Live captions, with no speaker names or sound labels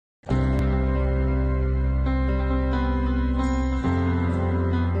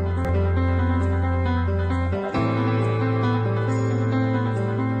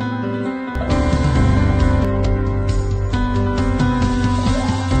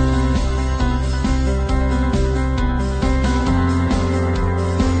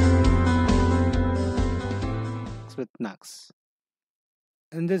Nags.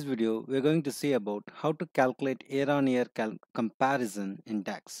 In this video, we're going to see about how to calculate year-on-year comparison in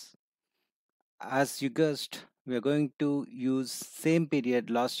DAX. As you guessed, we're going to use same period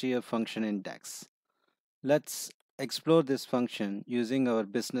last year function in DAX. Let's explore this function using our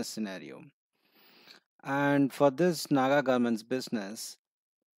business scenario. And for this Naga Garments business,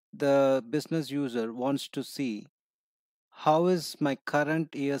 the business user wants to see how is my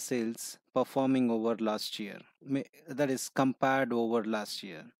current year sales performing over last year, that is compared over last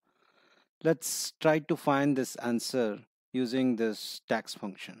year. Let's try to find this answer using this DAX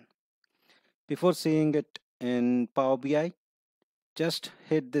function. Before seeing it in Power BI, just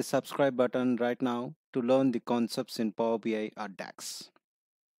hit the subscribe button right now to learn the concepts in Power BI or DAX.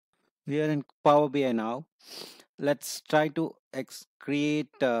 We are in Power BI now. Let's try to create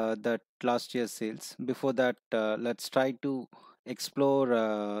the last year sales. Before that, let's try to explore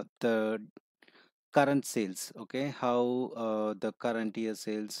the current sales. Okay, how the current year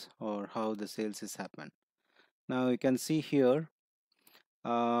sales or how the sales is happened. Now you can see here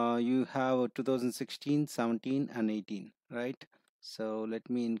you have 2016, 17 and 18, right? So let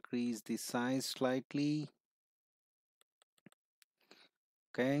me increase the size slightly.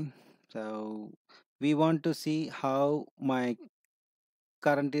 Okay, so we want to see how my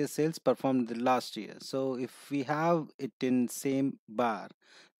current year sales performed the last year. So if we have it in same bar,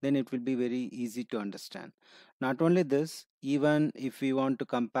 then it will be very easy to understand. Not only this, even if we want to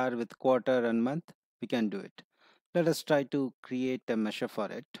compare with quarter and month, we can do it. Let us try to create a measure for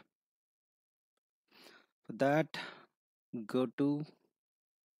it. For that, go to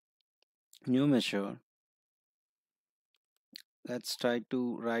new measure. Let's try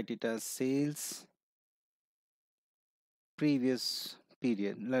to write it as sales previous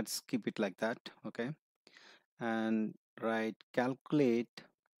period. Let's keep it like that. Okay, and write calculate.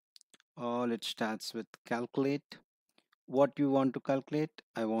 All it starts with calculate. What you want to calculate?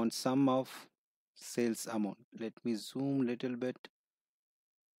 I want sum of sales amount. Let me zoom little bit.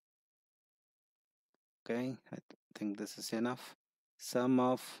 Okay, I think this is enough. Sum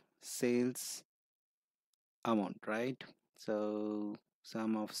of sales amount, right? So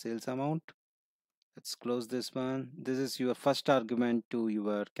sum of sales amount. Let's close this one. This is your first argument to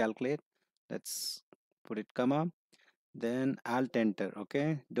your calculate. Let's put it comma, then alt enter.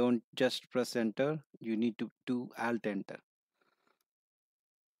 Okay, don't just press enter, you need to do alt enter.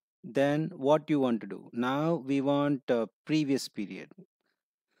 Then what you want to do now, we want previous period,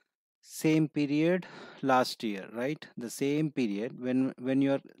 same period last year, right? The same period. When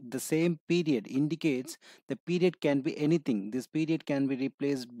you're the same period indicates the period can be anything. This period can be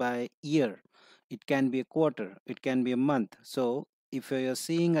replaced by year, it can be a quarter, it can be a month. So if you're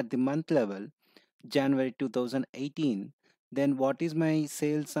seeing at the month level January 2018, then what is my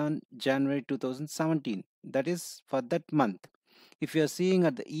sales on January 2017? That is for that month. If you're seeing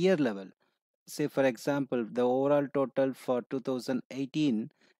at the year level, say for example the overall total for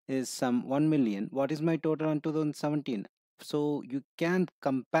 2018 is some 1 million, what is my total on 2017? So you can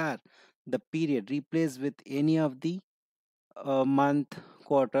compare the period, replace with any of the month,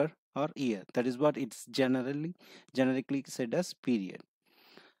 quarter or year. That is what it's generically said as period.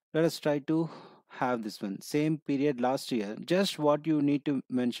 Let us try to have this one, same period last year. Just what you need to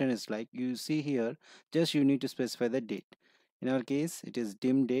mention is, like you see here, just you need to specify the date. In our case it is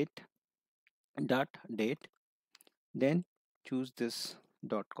dim date dot date, then choose this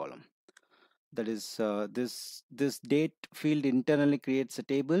dot column. That is this date field internally creates a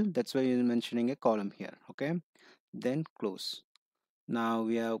table, that's why you're mentioning a column here. Okay, then close. Now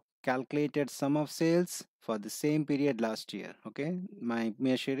we have calculated sum of sales for the same period last year. Okay, my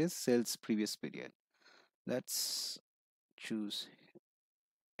measure is sales previous period. Let's choose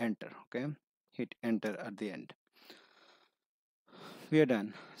enter. Okay, hit enter at the end. We are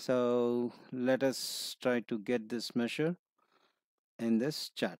done. So let us try to get this measure in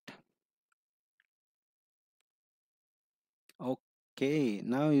this chart. Okay,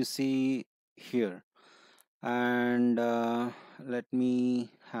 now you see here, and let me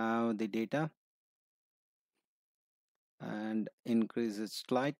have the data and increase it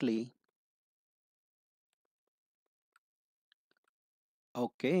slightly.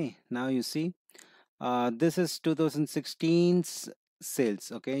 Okay, now you see this is 2016's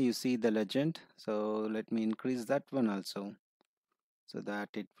sales. Okay, you see the legend, so let me increase that one also so that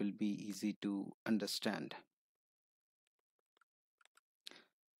it will be easy to understand.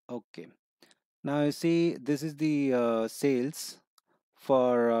 Okay, now you see this is the sales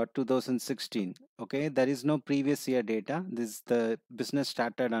for 2016. Okay, there is no previous year data. This is the business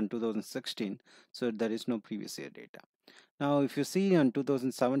started on 2016, so there is no previous year data. Now if you see on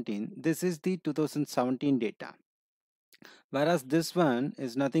 2017, this is the 2017 data. Whereas this one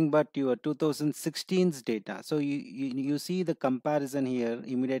is nothing but your 2016's data. So you see the comparison here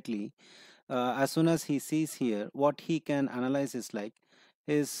immediately. As soon as he sees here, what he can analyze is like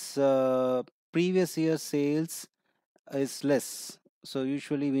his previous year sales is less. So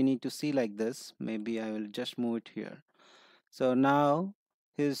usually we need to see like this. Maybe I will just move it here. So now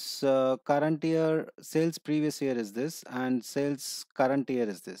his current year sales previous year is this, and sales current year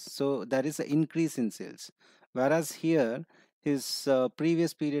is this. So there is an increase in sales. Whereas here his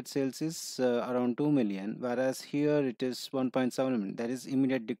previous period sales is around 2 million, whereas here it is 1.7 million. There is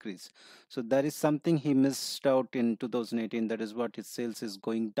immediate decrease. So there is something he missed out in 2018. That is what his sales is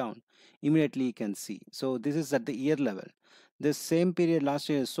going down. Immediately you can see. So this is at the year level. This same period last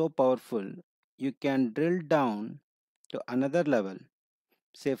year is so powerful. You can drill down to another level,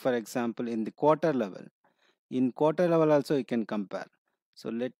 say for example in the quarter level. In quarter level also you can compare. So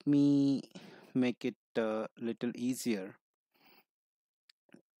let me make it a little easier.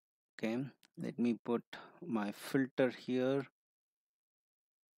 Okay, let me put my filter here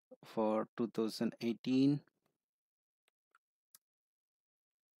for 2018.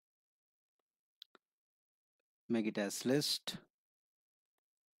 Make it as list.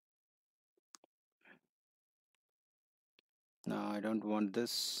 No, I don't want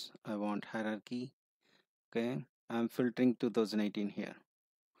this. I want hierarchy. Okay, I'm filtering 2018 here.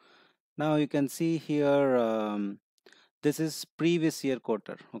 Now you can see here this is previous year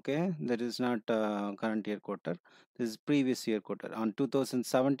quarter. Okay, that is not current year quarter. This is previous year quarter. On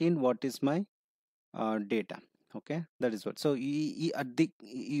 2017, what is my data? Okay, that is what. So you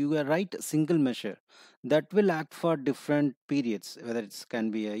are right, single measure that will act for different periods, whether it can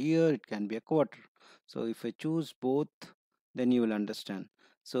be a year, it can be a quarter. So if I choose both, then you will understand.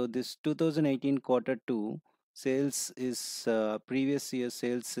 So this 2018 quarter 2 sales is previous year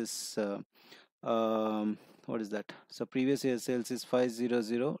sales is what is that? So previous year sales is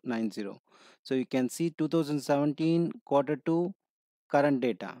 50090. So you can see 2017 quarter 2 current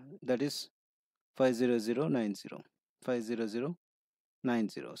data, that is 50090,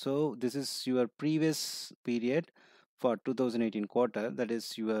 50090. So this is your previous period for 2018 quarter, that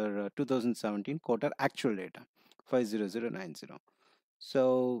is your 2017 quarter actual data, 50090.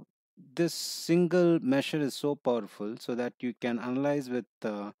 So this single measure is so powerful so that you can analyze with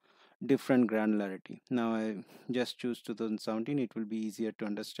different granularity. Now I just choose 2017, it will be easier to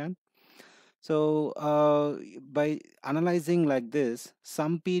understand. So by analyzing like this,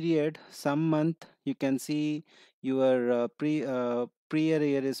 some period, some month, you can see your prior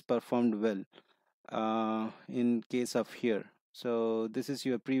year is performed well in case of here. So this is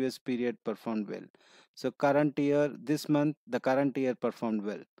your previous period performed well. So current year, this month, the current year performed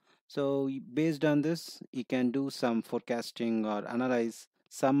well. So based on this, you can do some forecasting or analyze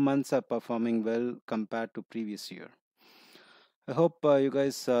some months are performing well compared to previous year. I hope you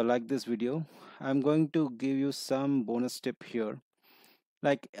guys like this video. I'm going to give you some bonus tip here.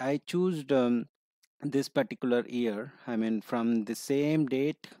 Like I choose this particular year, I mean from the same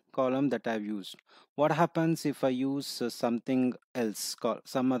date column that I've used. What happens if I use something else,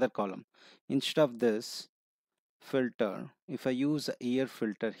 some other column? Instead of this filter, if I use a year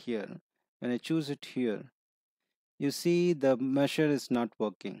filter here, when I choose it here, you see the measure is not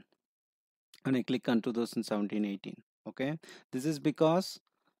working. And I click on 2017-18. Okay, this is because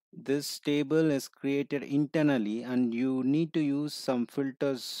this table is created internally and you need to use some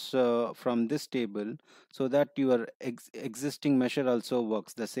filters from this table so that your existing measure also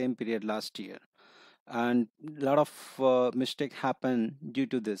works the same period last year. And a lot of mistake happen due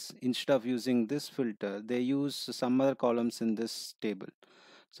to this. Instead of using this filter, they use some other columns in this table.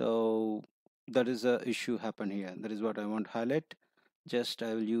 So that is a issue happen here. That is what I want to highlight. Just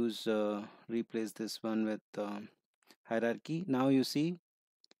I will use replace this one with hierarchy. Now you see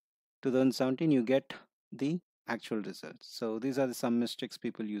 2017 you get the actual results. So these are some mistakes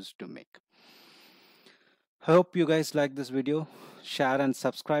people used to make. Hope you guys like this video. Share and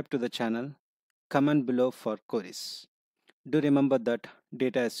subscribe to the channel. Comment below for queries. Do remember that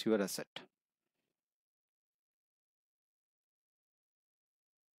data is your asset.